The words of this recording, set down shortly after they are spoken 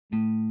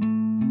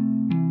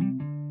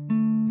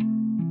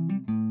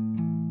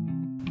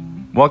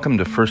Welcome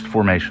to First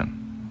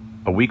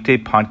Formation, a weekday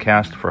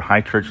podcast for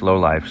high church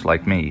lowlifes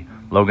like me,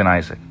 Logan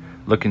Isaac,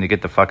 looking to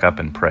get the fuck up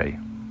and pray.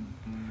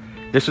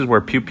 This is where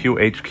Pew Pew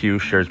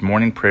HQ shares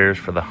morning prayers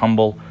for the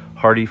humble,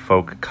 hardy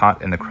folk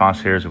caught in the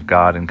crosshairs of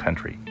God and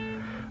country.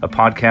 A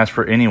podcast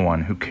for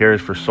anyone who cares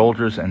for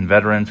soldiers and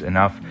veterans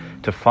enough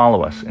to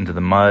follow us into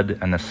the mud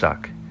and the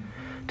suck,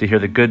 to hear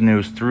the good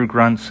news through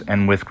grunts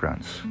and with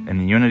grunts, in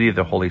the unity of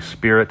the Holy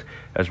Spirit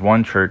as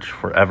one church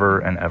forever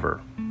and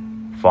ever.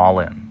 Fall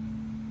in.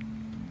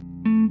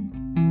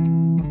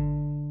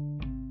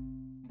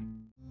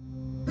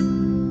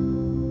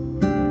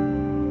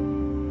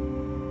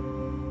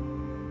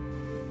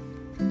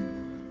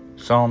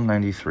 Psalm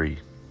 93.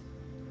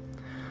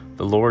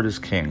 The Lord is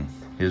king,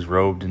 he is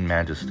robed in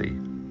majesty.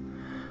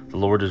 The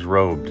Lord is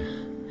robed,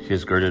 he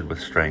is girded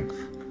with strength.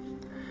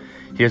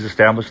 He has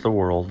established the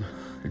world,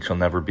 it shall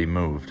never be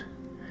moved.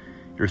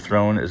 Your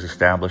throne is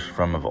established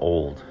from of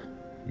old,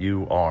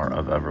 you are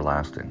of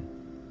everlasting.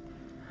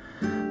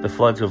 The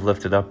floods have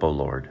lifted up, O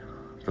Lord,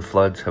 the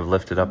floods have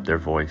lifted up their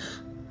voice.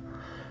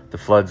 The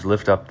floods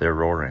lift up their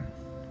roaring.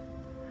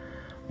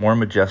 More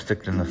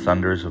majestic than the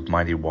thunders of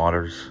mighty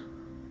waters,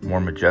 more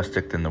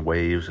majestic than the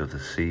waves of the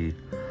sea,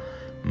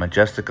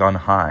 majestic on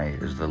high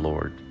is the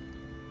Lord.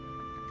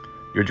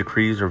 Your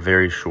decrees are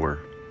very sure.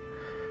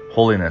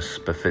 Holiness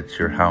befits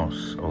your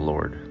house, O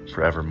Lord,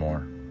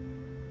 forevermore.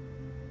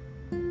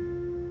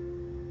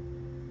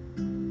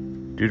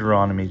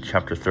 Deuteronomy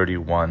chapter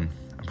 31,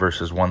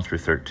 verses 1 through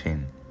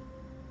 13.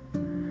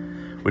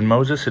 When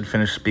Moses had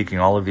finished speaking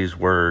all of these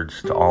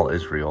words to all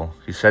Israel,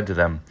 he said to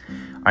them,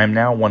 I am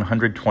now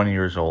 120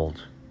 years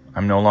old. I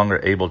am no longer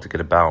able to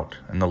get about,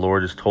 and the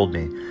Lord has told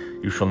me,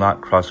 you shall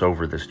not cross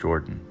over this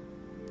Jordan.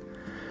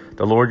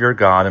 The Lord your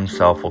God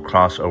himself will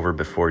cross over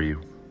before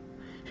you.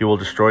 He will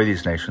destroy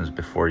these nations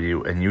before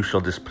you, and you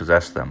shall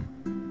dispossess them.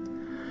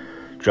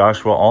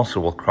 Joshua also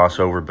will cross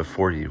over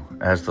before you,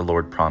 as the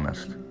Lord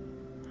promised.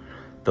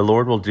 The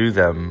Lord will do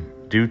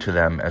to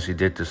them as he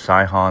did to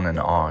Sihon and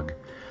Og,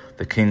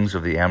 the kings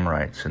of the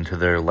Amorites, and to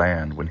their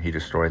land when he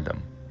destroyed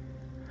them.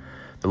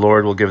 The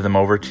Lord will give them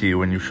over to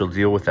you, and you shall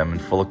deal with them in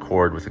full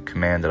accord with the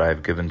command that I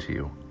have given to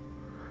you.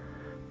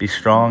 Be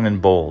strong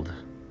and bold,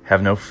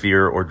 have no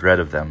fear or dread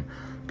of them,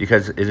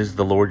 because it is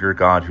the Lord your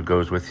God who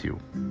goes with you.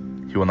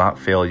 He will not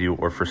fail you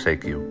or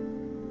forsake you.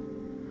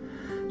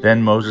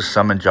 Then Moses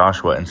summoned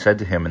Joshua and said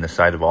to him in the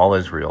sight of all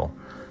Israel,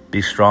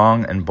 Be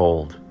strong and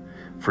bold,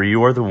 for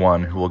you are the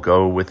one who will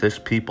go with this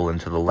people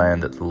into the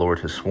land that the Lord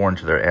has sworn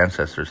to their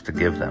ancestors to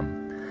give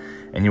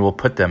them, and you will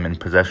put them in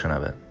possession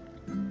of it.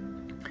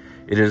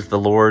 It is the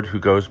Lord who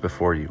goes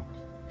before you.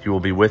 He will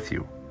be with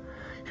you.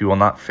 He will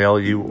not fail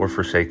you or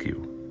forsake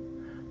you.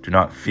 Do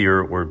not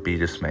fear or be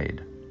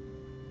dismayed.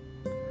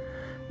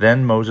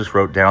 Then Moses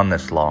wrote down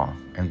this law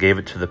and gave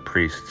it to the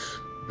priests,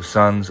 the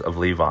sons of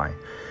Levi,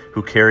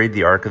 who carried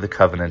the ark of the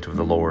covenant of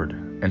the Lord,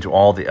 and to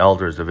all the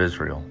elders of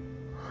Israel.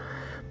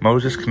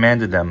 Moses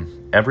commanded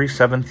them every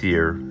 7th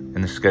year,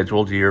 in the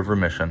scheduled year of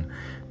remission,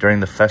 during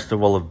the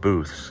festival of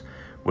booths,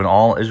 when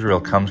all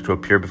Israel comes to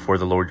appear before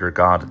the Lord your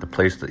God at the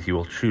place that he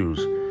will choose,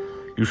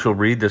 you shall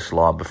read this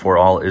law before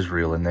all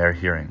Israel in their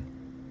hearing.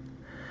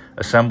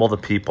 Assemble the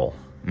people,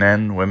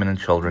 men, women, and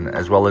children,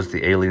 as well as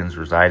the aliens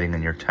residing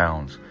in your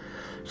towns,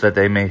 so that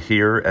they may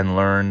hear and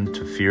learn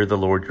to fear the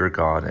Lord your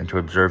God and to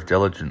observe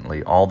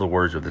diligently all the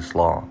words of this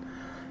law,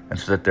 and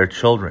so that their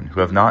children who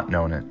have not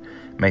known it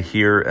may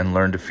hear and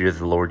learn to fear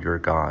the Lord your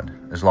God,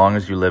 as long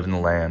as you live in the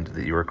land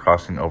that you are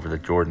crossing over the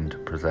Jordan to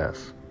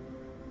possess.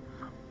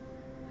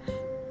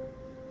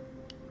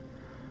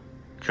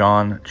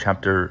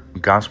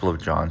 Gospel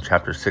of John,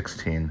 chapter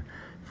 16,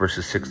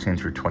 verses 16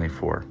 through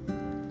 24.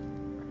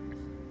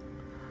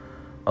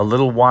 A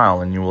little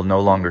while and you will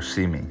no longer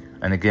see me,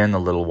 and again a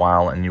little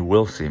while and you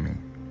will see me.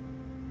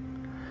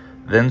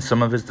 Then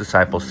some of his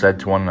disciples said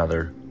to one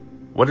another,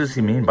 What does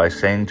he mean by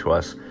saying to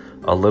us,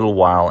 a little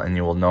while and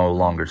you will no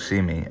longer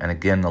see me, and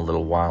again a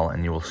little while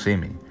and you will see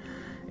me,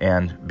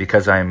 and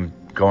because I am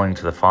going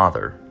to the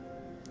Father?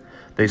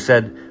 They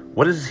said,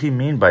 What does he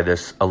mean by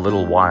this, a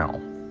little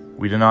while?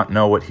 We do not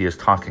know what he is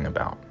talking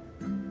about.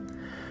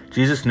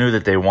 Jesus knew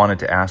that they wanted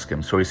to ask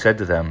him, so he said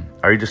to them,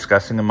 Are you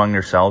discussing among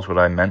yourselves what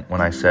I meant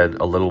when I said,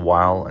 a little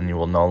while and you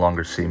will no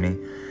longer see me,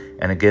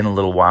 and again a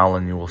little while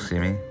and you will see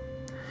me?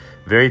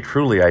 Very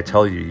truly I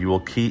tell you,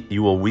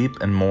 you will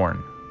weep and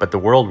mourn, but the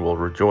world will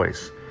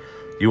rejoice.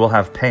 You will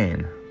have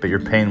pain, but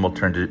your pain will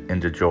turn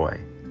into joy.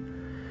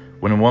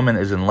 When a woman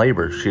is in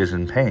labor, she is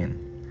in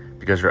pain,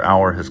 because her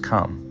hour has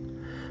come.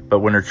 But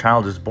when her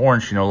child is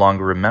born, she no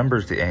longer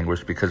remembers the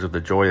anguish because of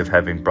the joy of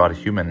having brought a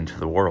human into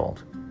the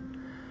world.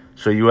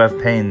 So you have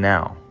pain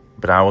now,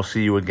 but I will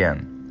see you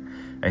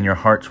again, and your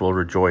hearts will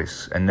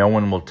rejoice, and no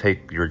one will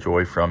take your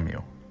joy from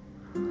you.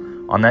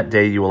 On that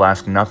day you will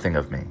ask nothing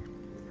of me.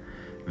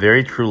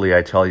 Very truly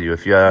I tell you,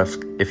 if you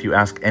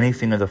ask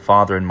anything of the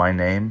Father in my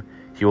name,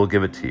 he will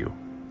give it to you.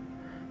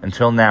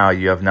 Until now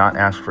you have not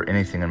asked for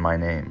anything in my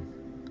name.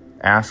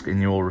 Ask and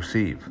you will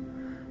receive,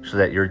 so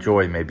that your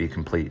joy may be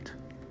complete.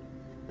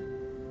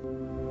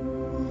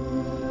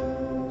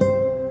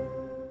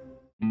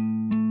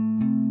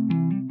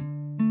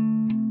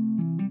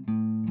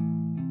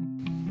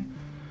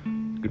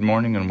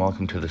 morning and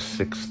welcome to the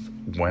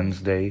 6th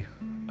Wednesday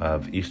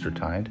of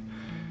Eastertide.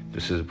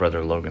 This is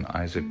Brother Logan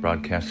Isaac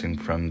broadcasting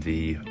from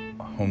the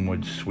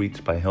Homewood Suites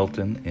by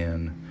Hilton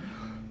in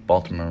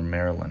Baltimore,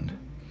 Maryland.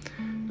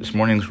 This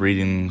morning's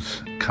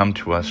readings come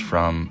to us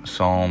from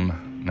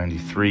Psalm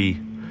 93,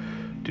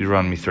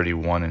 Deuteronomy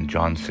 31, and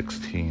John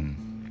 16.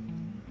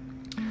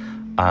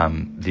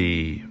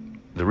 The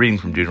reading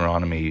from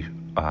Deuteronomy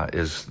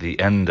is the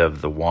end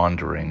of the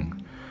wandering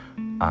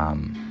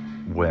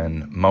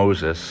when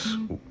Moses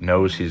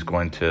knows he's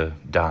going to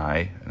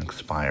die and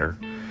expire,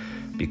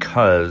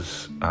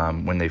 because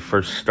when they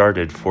first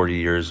started 40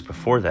 years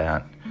before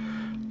that,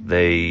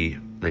 they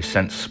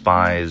sent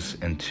spies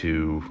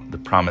into the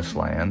promised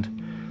land,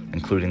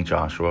 including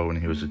Joshua when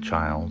he was a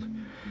child,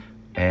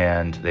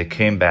 and they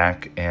came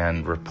back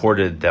and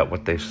reported that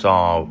what they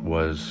saw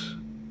was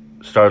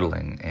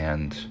startling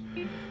and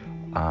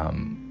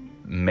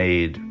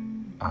made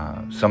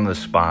some of the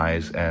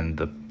spies and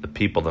the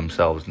people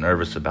themselves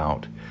nervous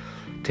about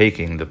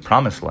taking the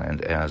promised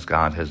land as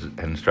God had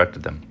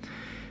instructed them.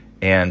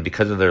 And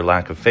because of their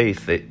lack of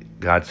faith,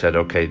 God said,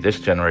 okay,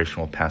 this generation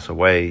will pass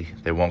away.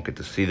 They won't get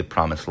to see the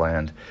promised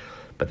land,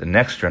 but the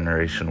next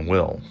generation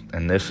will.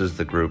 And this is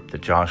the group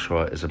that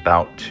Joshua is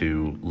about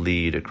to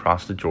lead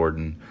across the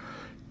Jordan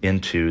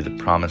into the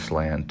promised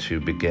land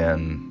to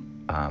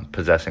begin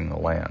possessing the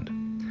land.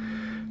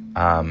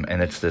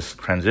 And it's this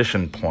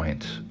transition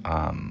point,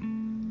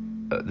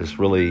 this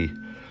really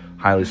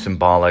highly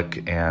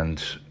symbolic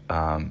and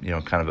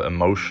kind of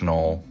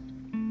emotional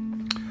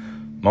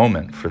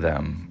moment for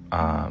them.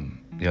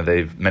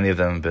 Many of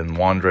them have been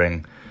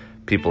wandering.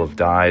 People have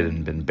died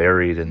and been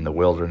buried in the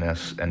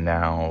wilderness, and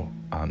now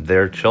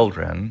their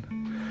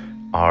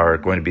children are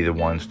going to be the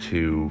ones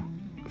to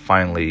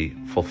finally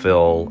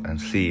fulfill and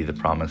see the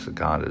promise that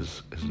God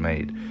has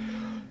made.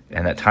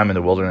 And that time in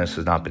the wilderness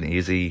has not been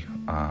easy.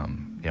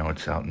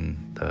 It's out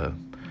in the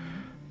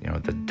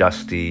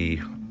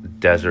dusty,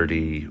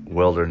 deserty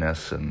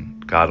wilderness,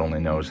 and God only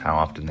knows how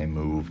often they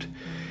moved.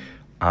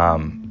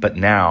 But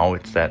now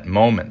it's that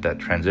moment, that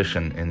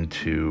transition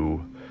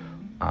into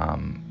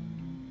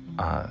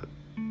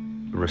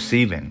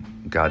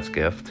receiving God's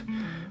gift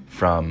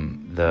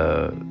from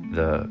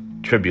the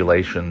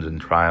tribulations and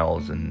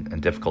trials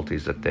and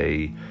difficulties that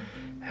they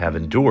have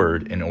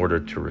endured in order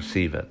to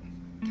receive it.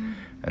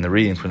 And the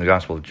reading from the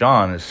Gospel of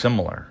John is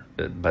similar,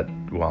 but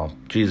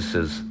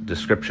Jesus'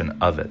 description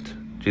of it.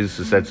 Jesus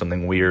has said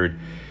something weird.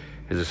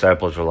 His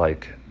disciples are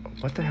like,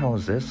 what the hell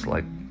is this?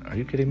 Like, are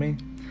you kidding me?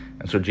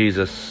 And so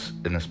Jesus,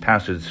 in this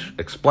passage,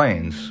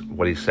 explains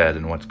what he said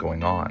and what's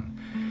going on.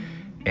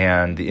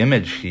 And the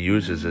image he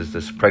uses is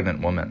this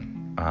pregnant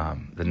woman.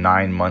 The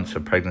 9 months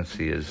of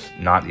pregnancy is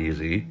not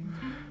easy.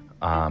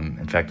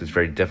 In fact, it's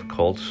very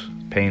difficult,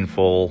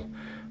 painful,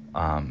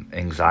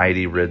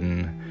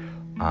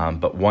 anxiety-ridden.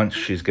 But once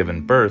she's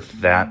given birth,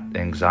 that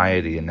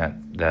anxiety and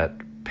that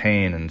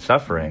pain and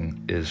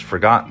suffering is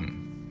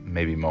forgotten,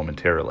 maybe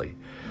momentarily,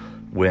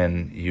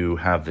 when you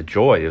have the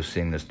joy of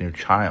seeing this new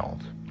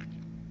child.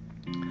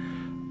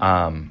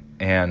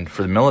 And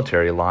for the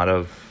military, a lot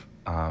of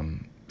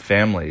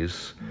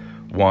families,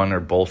 one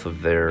or both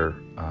of their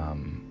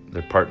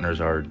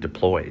partners are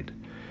deployed.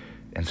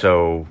 And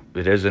so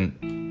it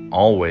isn't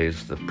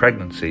always the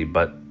pregnancy,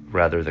 but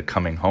rather the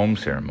coming home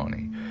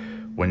ceremony.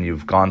 When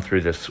you've gone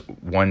through this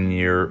 1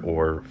 year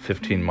or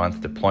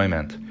 15-month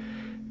deployment,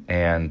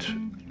 and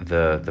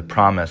the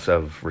promise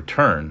of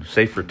return,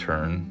 safe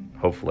return,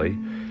 hopefully,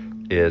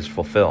 is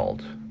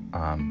fulfilled.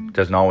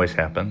 Doesn't always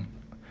happen.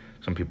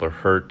 Some people are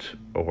hurt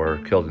or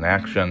killed in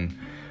action,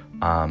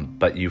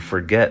 but you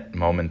forget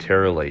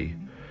momentarily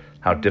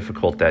how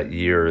difficult that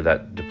year,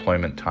 that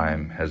deployment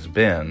time has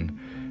been,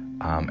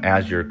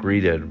 as you're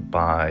greeted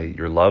by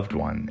your loved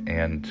one,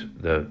 and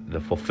the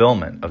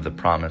fulfillment of the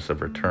promise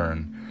of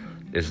return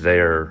is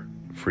there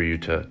for you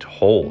to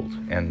hold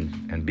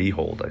and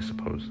behold, I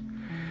suppose.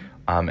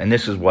 And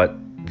this is what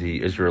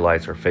the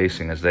Israelites are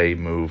facing as they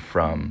move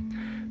from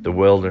the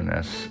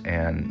wilderness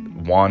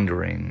and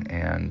wandering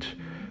and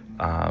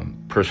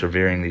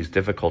persevering these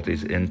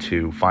difficulties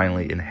into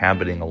finally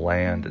inhabiting a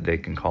land that they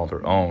can call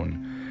their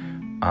own,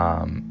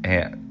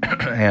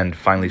 and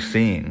finally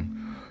seeing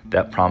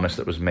that promise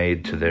that was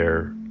made to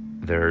their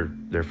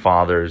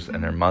fathers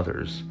and their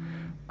mothers,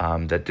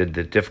 that did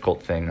the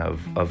difficult thing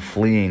of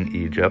fleeing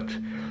Egypt,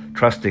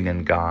 trusting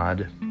in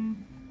God,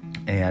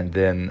 and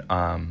then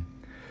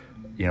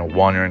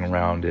wandering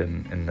around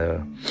in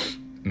the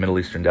Middle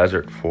Eastern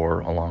desert for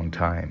a long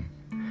time.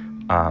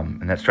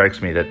 And that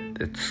strikes me that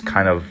it's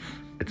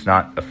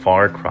not a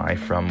far cry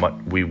from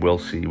what we will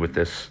see with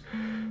this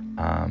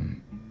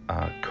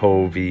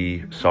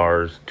COVID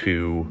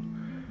SARS-2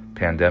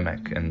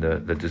 pandemic and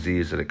the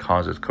disease that it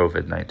causes,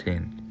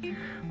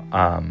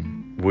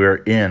 COVID-19. We're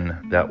in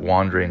that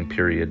wandering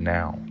period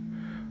now.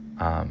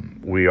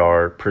 We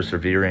are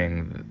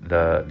persevering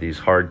these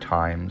hard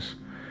times,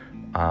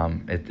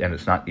 and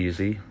it's not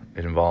easy.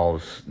 It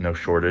involves no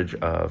shortage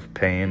of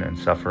pain and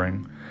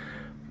suffering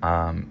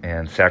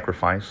and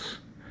sacrifice.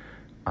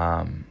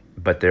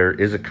 But there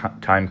is a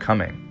time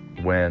coming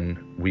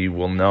when we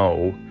will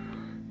know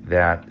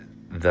that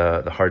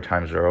the hard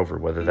times are over,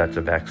 whether that's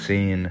a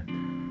vaccine,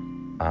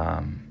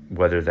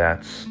 whether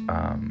that's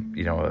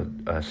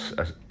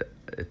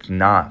it's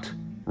not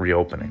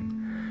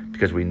reopening,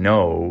 because we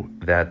know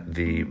that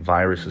the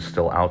virus is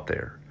still out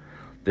there.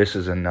 This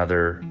is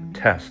another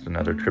test,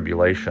 another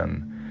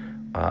tribulation,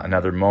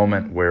 another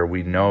moment where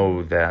we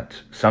know that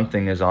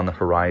something is on the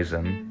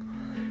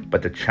horizon,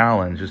 but the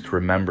challenge is to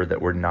remember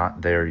that we're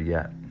not there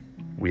yet.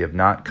 We have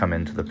not come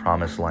into the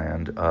promised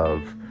land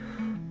of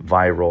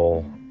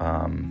viral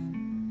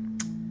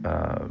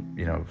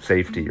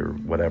safety or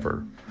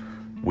whatever.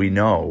 We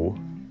know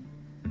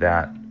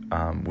that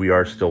we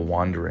are still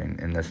wandering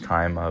in this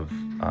time of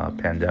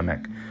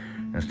pandemic,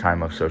 in this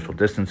time of social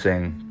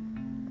distancing,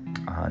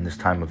 in this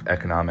time of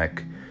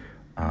economic,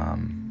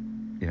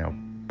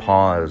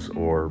 pause,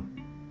 or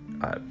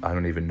I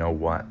don't even know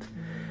what.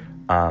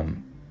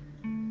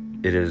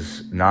 It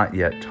is not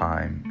yet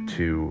time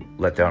to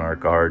let down our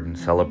guard and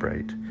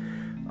celebrate.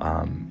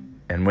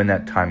 And when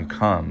that time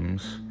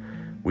comes,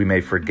 we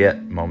may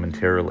forget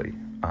momentarily.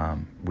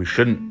 We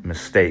shouldn't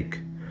mistake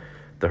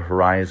the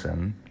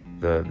horizon,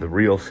 the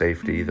real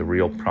safety, the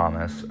real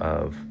promise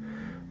of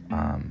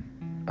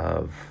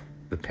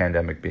the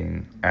pandemic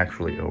being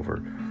actually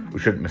over. We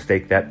shouldn't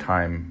mistake that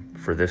time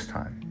for this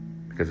time,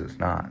 because it's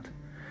not.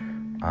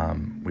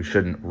 We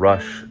shouldn't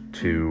rush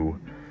to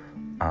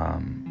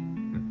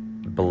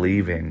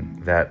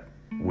believing that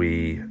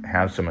we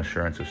have some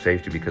assurance of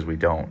safety, because we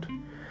don't.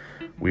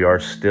 We are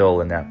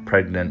still in that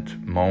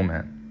pregnant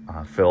moment,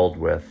 filled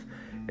with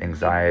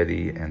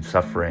anxiety and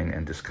suffering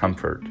and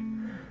discomfort.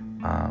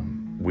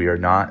 We are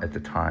not at the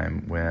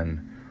time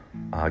when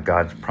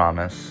God's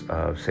promise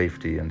of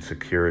safety and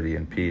security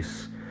and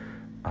peace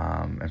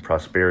and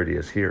prosperity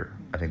is here.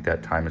 I think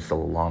that time is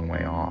still a long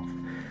way off.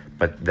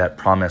 But that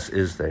promise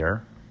is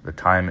there. The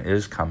time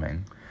is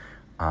coming.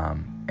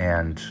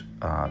 And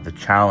the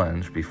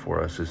challenge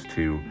before us is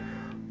to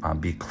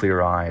be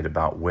clear-eyed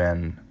about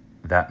when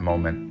that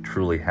moment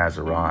truly has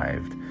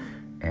arrived.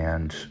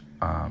 And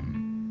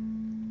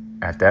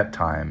at that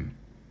time,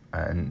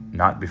 and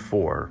not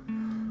before,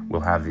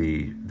 we'll have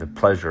the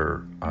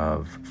pleasure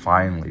of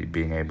finally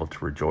being able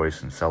to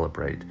rejoice and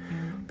celebrate,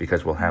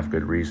 because we'll have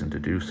good reason to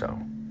do so.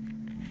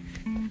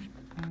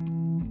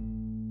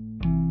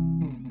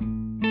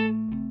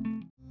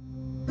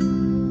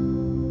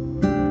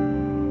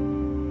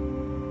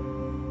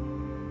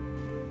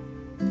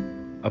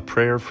 A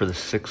prayer for the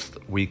 6th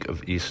week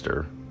of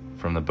Easter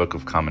from the Book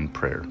of Common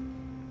Prayer.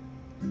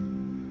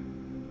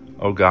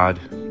 O God,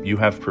 you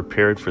have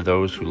prepared for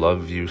those who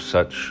love you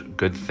such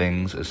good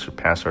things as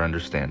surpass our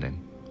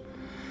understanding.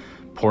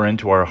 Pour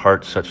into our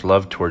hearts such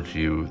love towards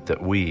you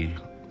that we,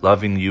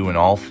 loving you in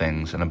all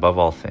things and above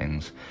all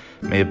things,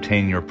 may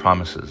obtain your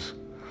promises,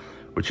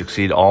 which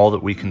exceed all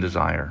that we can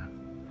desire.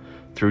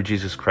 Through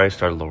Jesus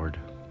Christ our Lord,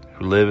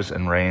 who lives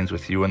and reigns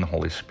with you in the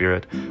Holy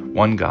Spirit,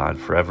 one God,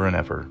 forever and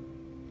ever.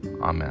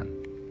 Amen.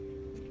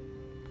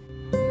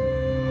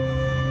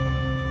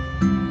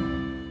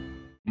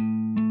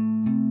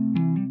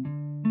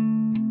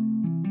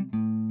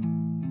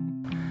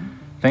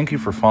 Thank you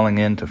for falling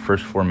in to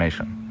First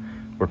Formation,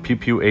 where Pew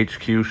Pew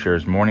HQ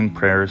shares morning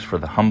prayers for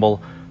the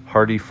humble,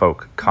 hardy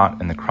folk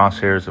caught in the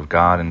crosshairs of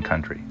God and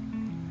country.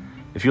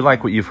 If you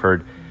like what you've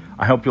heard,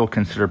 I hope you'll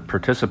consider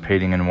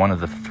participating in one of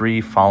the 3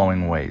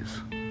 following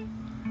ways.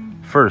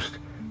 First,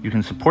 you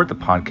can support the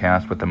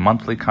podcast with a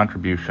monthly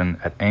contribution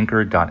at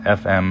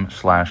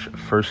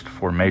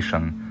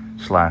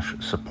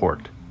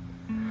anchor.fm/firstformation/support.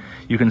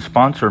 You can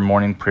sponsor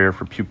morning prayer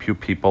for Pew Pew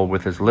people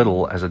with as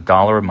little as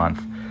 $1 a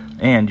month,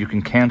 and you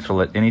can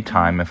cancel at any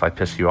time if I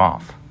piss you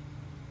off.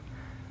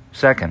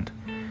 Second,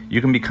 you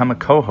can become a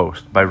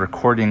co-host by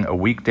recording a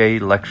weekday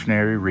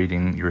lectionary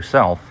reading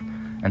yourself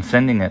and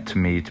sending it to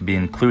me to be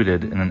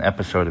included in an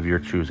episode of your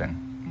choosing.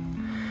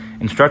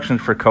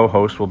 Instructions for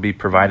co-hosts will be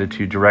provided to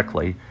you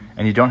directly,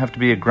 and you don't have to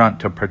be a grunt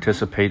to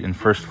participate in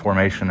First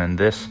Formation in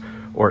this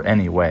or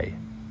any way.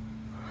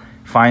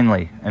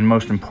 Finally, and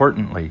most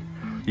importantly,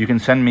 you can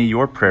send me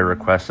your prayer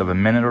requests of a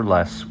minute or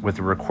less with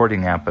the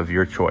recording app of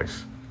your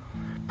choice.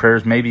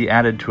 Prayers may be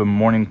added to a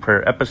morning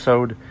prayer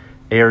episode,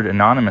 aired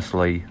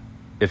anonymously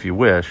if you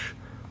wish,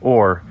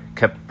 or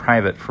kept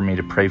private for me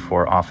to pray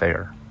for off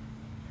air.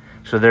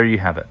 So there you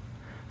have it,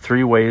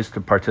 3 ways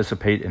to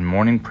participate in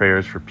morning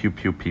prayers for Pew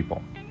Pew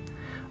people.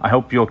 I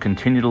hope you'll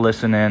continue to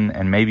listen in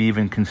and maybe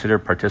even consider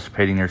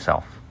participating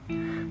yourself.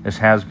 This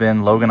has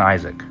been Logan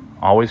Isaac,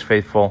 always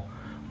faithful,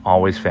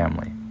 always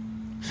family.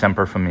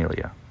 Semper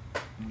Familia.